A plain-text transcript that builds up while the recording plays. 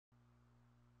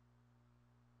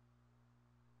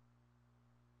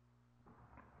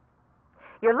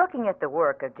You're looking at the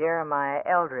work of Jeremiah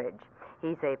Eldridge.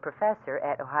 He's a professor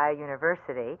at Ohio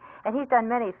University, and he's done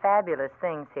many fabulous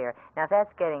things here. Now, if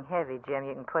that's getting heavy, Jim,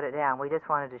 you can put it down. We just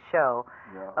wanted to show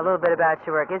a little bit about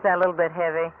your work. Is that a little bit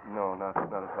heavy? No, not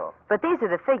at all. But these are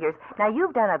the figures. Now,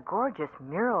 you've done a gorgeous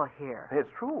mural here. Hey,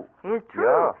 it's true. It is true.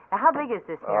 Yeah. Now, how big is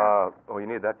this mural? You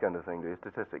need that kind of thing, do you?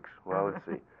 Statistics. Well, let's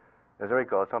see. As I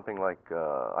recall, it's something like,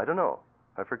 I don't know.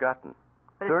 I've forgotten.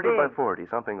 But 30 by 40,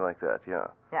 something like that, yeah.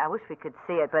 Yeah, I wish we could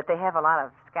see it, but they have a lot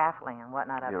of scaffolding and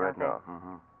whatnot up, You're right don't they? now.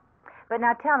 Mm-hmm. But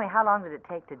now tell me, how long did it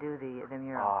take to do the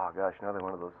mural? Oh, gosh, another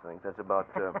one of those things. That's about,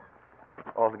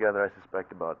 altogether, I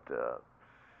suspect about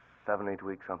 7, 8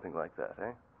 weeks, something like that,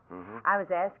 eh? Mm-hmm. I was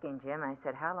asking Jim, I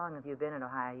said, how long have you been in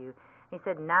Ohio? He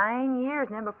said 9 years,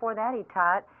 and then before that he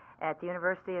taught at the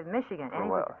University of Michigan. And he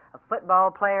was a football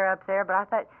player up there, but I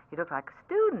thought you looked like a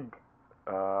student.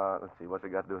 Let's see, what's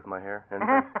it got to do with my hair?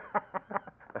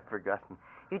 I've forgotten.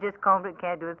 You just combed it,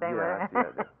 can't do a thing with it?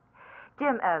 Yeah.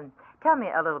 Jim, tell me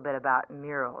a little bit about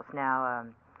murals. Now,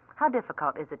 how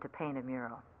difficult is it to paint a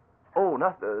mural? Oh,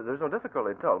 there's no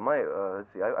difficulty at all. Let's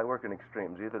see, I work in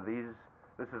extremes. Either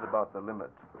this is about the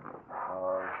limit,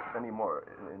 any more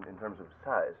in terms of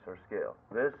size or scale.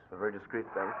 This, a very discrete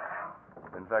thing.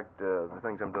 In fact, the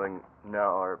things I'm doing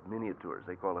now are miniatures.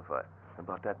 They qualify.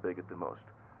 About that big at the most.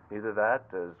 Either that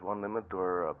as one limit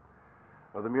or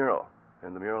the mural.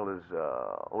 And the mural is,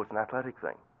 it's an athletic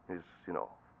thing. It's,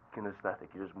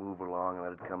 kinesthetic. You just move along and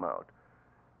let it come out.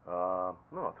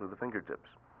 Through the fingertips.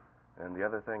 And the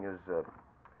other thing is,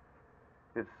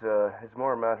 it's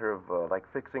more a matter of like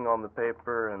fixing on the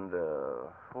paper and,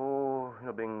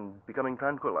 becoming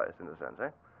tranquilized in a sense,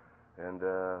 eh? And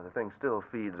the thing still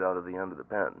feeds out of the end of the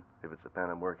pen, if it's the pen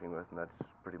I'm working with, and that's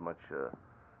pretty much,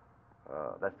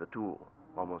 that's the tool,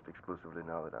 almost exclusively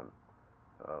now that I'm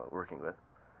working with.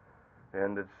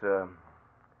 And it's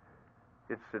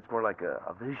more like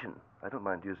a vision. I don't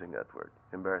mind using that word.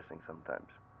 Embarrassing sometimes.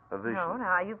 A vision. No,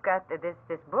 now you've got this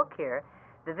book here,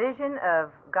 The Vision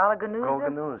of Golganuza.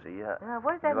 Golganuza, yeah.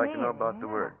 What does that mean? You'd like to know about the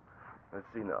word. Let's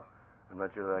see now. I'm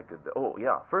not sure that I could. Oh,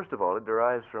 yeah. First of all, it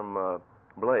derives from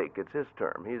Blake. It's his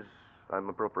term. I'm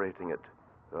appropriating it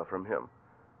from him.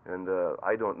 And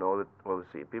I don't know that. Well,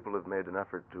 let's see. People have made an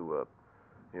effort to,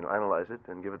 analyze it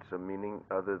and give it some meaning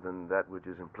other than that which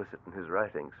is implicit in his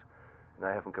writings. And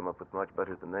I haven't come up with much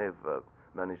better than they've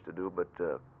managed to do. But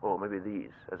maybe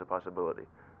these as a possibility.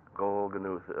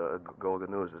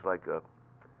 Golganuza is like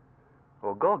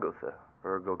Golgotha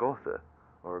or Golgotha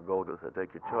or Golgotha.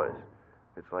 Take your choice.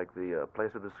 It's like the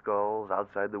place of the skulls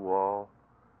outside the wall,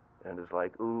 and it's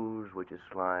like ooze, which is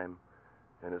slime,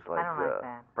 and it's like,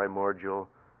 primordial,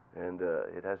 and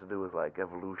it has to do with like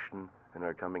evolution and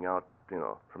our coming out,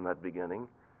 from that beginning.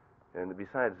 And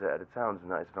besides that, it sounds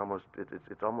nice. It's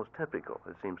almost typical,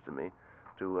 it seems to me,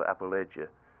 to Appalachia.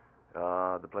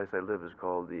 The place I live is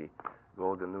called the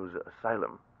Golganuza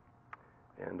Asylum,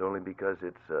 and only because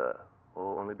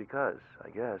I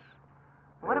guess.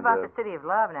 What about the City of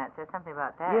Love, Nat? Said something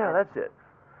about that. Yeah, that's it.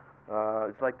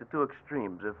 It's like the two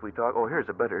extremes. If we talk, here's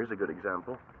a good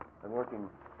example. I'm working.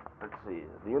 Let's see,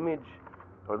 the image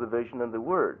or the vision and the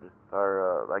word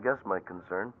are, I guess, my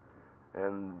concern,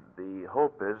 and the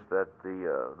hope is that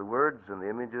the words and the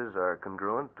images are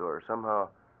congruent or somehow,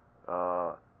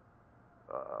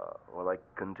 like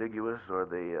contiguous, or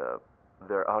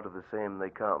they're out of the same. They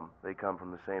come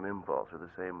from the same impulse or the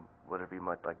same, whatever you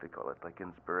might like to call it, like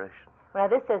inspiration. Well,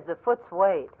 this says the foot's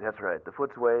weight. That's right, the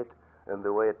foot's weight and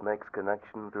the way it makes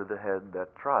connection through the head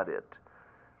that trod it.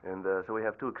 And so we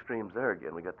have two extremes there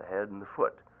again. We got the head and the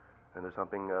foot. And there's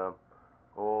something,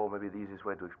 maybe the easiest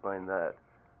way to explain that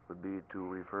would be to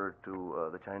refer to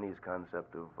the Chinese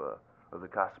concept of the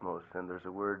cosmos. And there's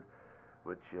a word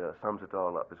which sums it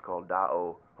all up. It's called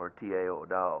Dao, or T-A-O,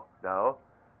 Dao. Dao.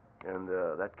 And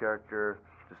that character,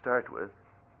 to start with,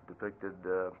 depicted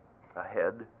a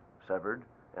head severed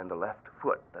and a left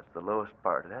foot. That's the lowest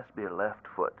part. It has to be a left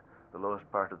foot, the lowest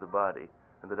part of the body.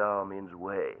 And the Tao means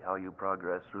way, how you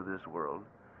progress through this world,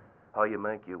 how you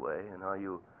make your way, and how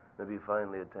you maybe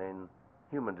finally attain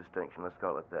human distinction, let's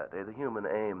call it that. The human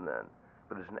aim, then.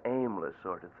 But it's an aimless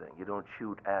sort of thing. You don't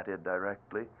shoot at it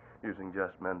directly using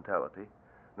just mentality,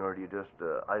 nor do you just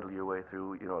idle your way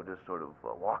through, just sort of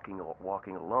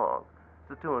walking along.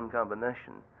 It's a two in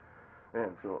combination.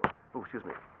 And so, excuse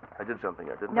me, I did something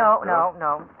I didn't. No.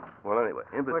 Well, anyway,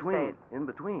 in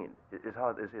between is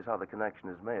how the connection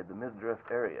is made. The midriff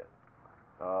area.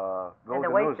 And the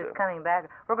waist is coming back.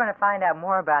 We're going to find out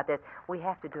more about this. We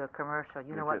have to do a commercial.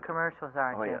 You know what commercials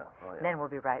are, Jim? Oh, yeah. And then we'll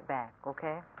be right back,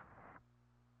 okay?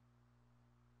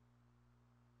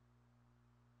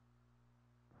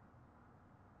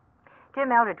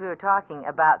 Jim Eldridge, we were talking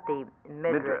about the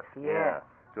midriff. Yeah.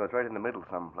 So it's right in the middle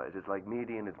someplace. It's like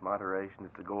median, it's moderation,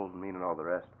 it's the golden mean and all the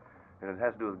rest. And it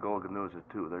has to do with Golgonooza,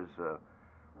 too. There's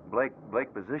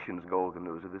Blake positions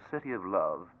Golgonooza, the city of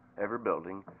love, ever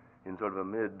building, in sort of a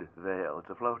mid-vale. It's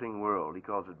a floating world. He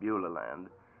calls it Beulah Land.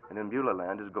 And in Beulah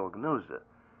Land is Golgonooza.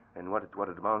 And what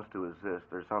it amounts to is this.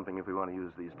 There's something, if we want to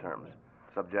use these terms,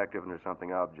 subjective and there's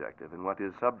something objective. And what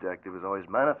is subjective is always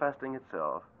manifesting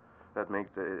itself, that makes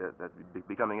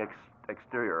becoming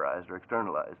exteriorized or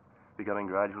externalized, becoming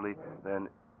gradually then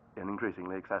and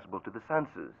increasingly accessible to the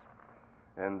senses.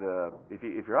 And if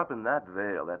you're up in that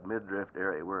vale, that midriff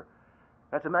area,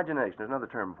 that's imagination. There's another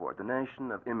term for it. The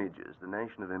nation of images. The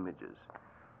nation of images.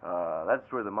 That's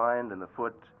where the mind and the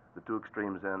foot, the two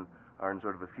extremes then, are in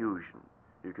sort of a fusion.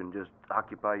 You can just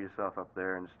occupy yourself up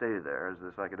there and stay there, as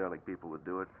the psychedelic people would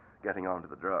do it, getting onto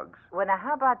the drugs. Well, now,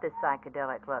 how about this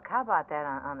psychedelic look? How about that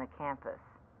on the campus?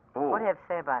 Oh. What do you have to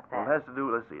say about that? Well, it has to do,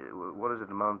 let's see, what does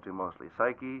it amount to mostly?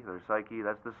 Psyche,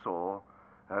 that's the soul.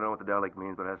 I don't know what the delic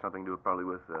means, but it has something to do probably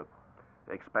with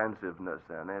expansiveness,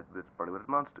 and it's probably what it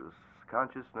amounts to,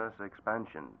 consciousness,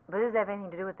 expansion. But does that have anything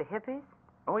to do with the hippies?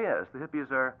 Oh, yes, the hippies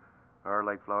are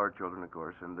like flower children, of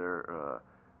course, and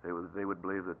they would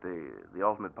believe that the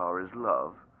ultimate power is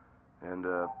love, and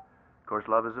of course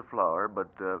love is a flower,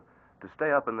 but to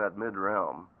stay up in that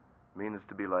mid-realm means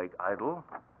to be like idle,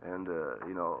 and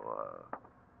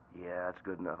it's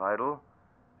good enough, idle,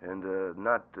 and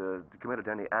not committed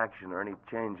to any action or any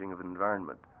changing of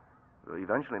environment.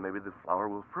 Eventually, maybe the flower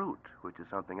will fruit, which is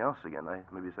something else again. I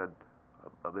maybe said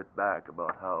a bit back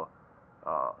about how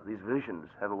these visions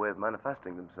have a way of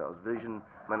manifesting themselves. Vision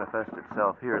manifests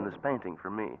itself here in this painting for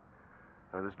me,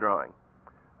 or this drawing.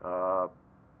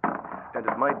 And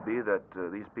it might be that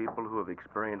these people who have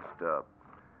experienced,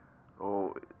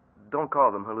 don't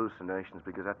call them hallucinations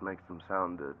because that makes them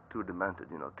sound too demented,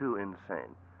 too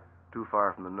insane, too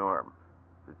far from the norm.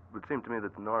 It would seem to me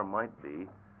that the norm might be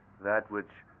that which,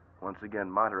 once again,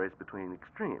 moderates between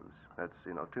extremes. That's,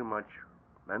 too much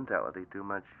mentality, too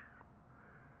much,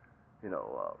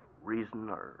 reason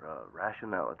or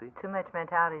rationality. Too much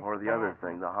mentality. Or the other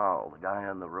thing, the howl, the guy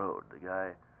on the road, the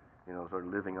guy, sort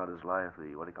of living out his life,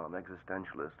 the, what do you call him,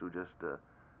 existentialist who just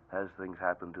has things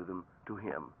happen to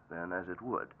him, then as it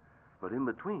would. But in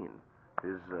between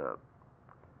is the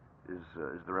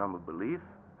realm of belief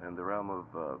and the realm of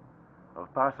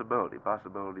possibility.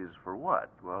 Possibilities for what?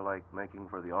 Well, like making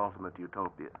for the ultimate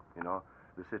utopia,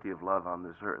 the city of love on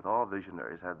this earth. All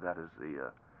visionaries had that as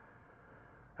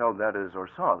held that as, or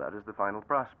saw that as the final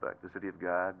prospect. The city of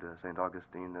God, St.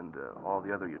 Augustine, and all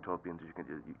the other utopias you could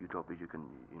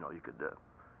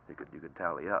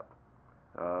tally up.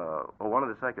 One of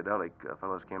the psychedelic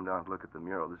fellows came down to look at the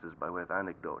mural. This is by way of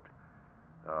anecdote.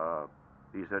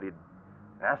 He said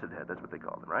acid head, that's what they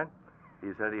called him, right?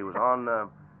 He said he was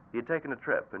he'd taken a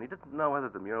trip, and he didn't know whether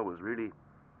the mural was really,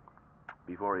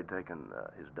 before he'd taken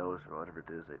his dose or whatever it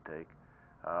is they take,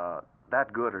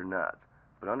 that good or not.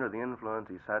 But under the influence,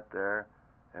 he sat there,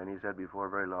 and he said before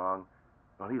very long,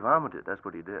 well, he vomited. That's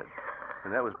what he did.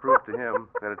 And that was proof to him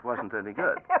that it wasn't any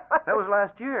good. That was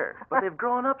last year. But they've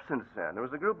grown up since then. There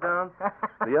was a group down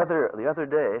the other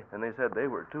day, and they said they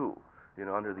were too,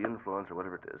 under the influence or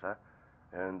whatever it is, huh?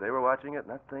 And they were watching it,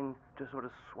 and that thing just sort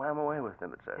of swam away with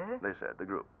them, it said. They said, the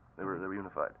group. They were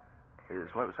unified. It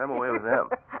swam away with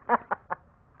them.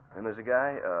 And there's a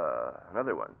guy,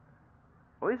 another one.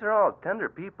 Well, these are all tender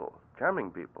people,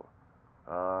 charming people,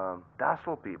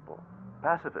 docile people,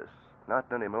 pacifists, not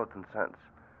in any militant sense.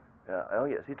 Oh,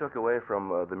 yes, he took away from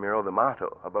the mural the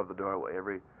motto above the doorway.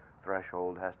 Every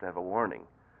threshold has to have a warning.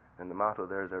 And the motto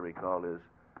there, as I recall, is,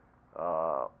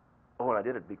 and I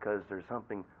did it because there's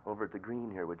something over at the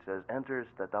green here which says, enters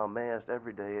that thou mayest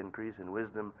every day increase in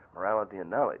wisdom, morality, and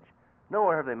knowledge.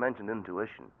 Nowhere have they mentioned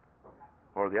intuition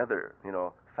or the other,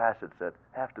 facets that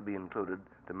have to be included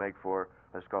to make for,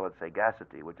 let's call it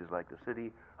sagacity, which is like the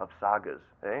city of sagas,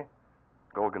 eh?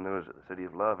 Golgonooza, the city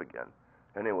of love again.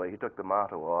 Anyway, he took the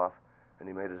motto off, and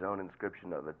he made his own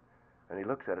inscription of it, and he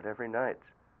looks at it every night.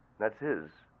 That's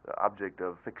his object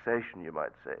of fixation, you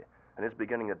might say. And it's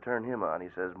beginning to turn him on. He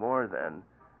says more than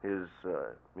his,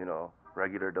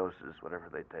 regular doses, whatever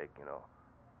they take,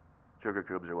 sugar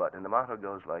cubes or what. And the motto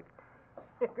goes like,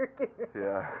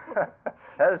 yeah,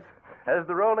 as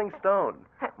the rolling stone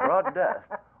brought death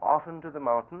often to the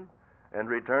mountain, and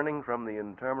returning from the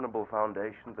interminable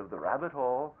foundations of the rabbit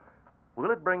hole,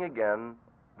 will it bring again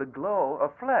the glow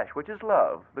of flesh, which is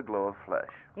love, the glow of flesh.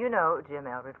 Jim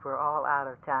Eldridge, we're all out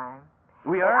of time.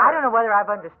 We are. And I don't know whether I've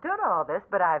understood all this,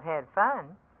 but I've had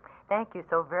fun. Thank you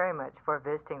so very much for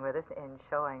visiting with us and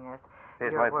showing us Hey,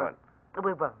 it's your my work. fun.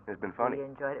 We will. It's been funny. We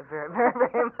enjoyed it very, very,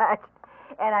 very much.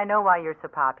 And I know why you're so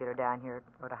popular down here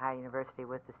at Ohio University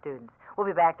with the students. We'll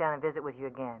be back down and visit with you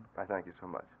again. I thank you so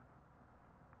much.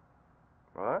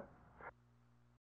 What?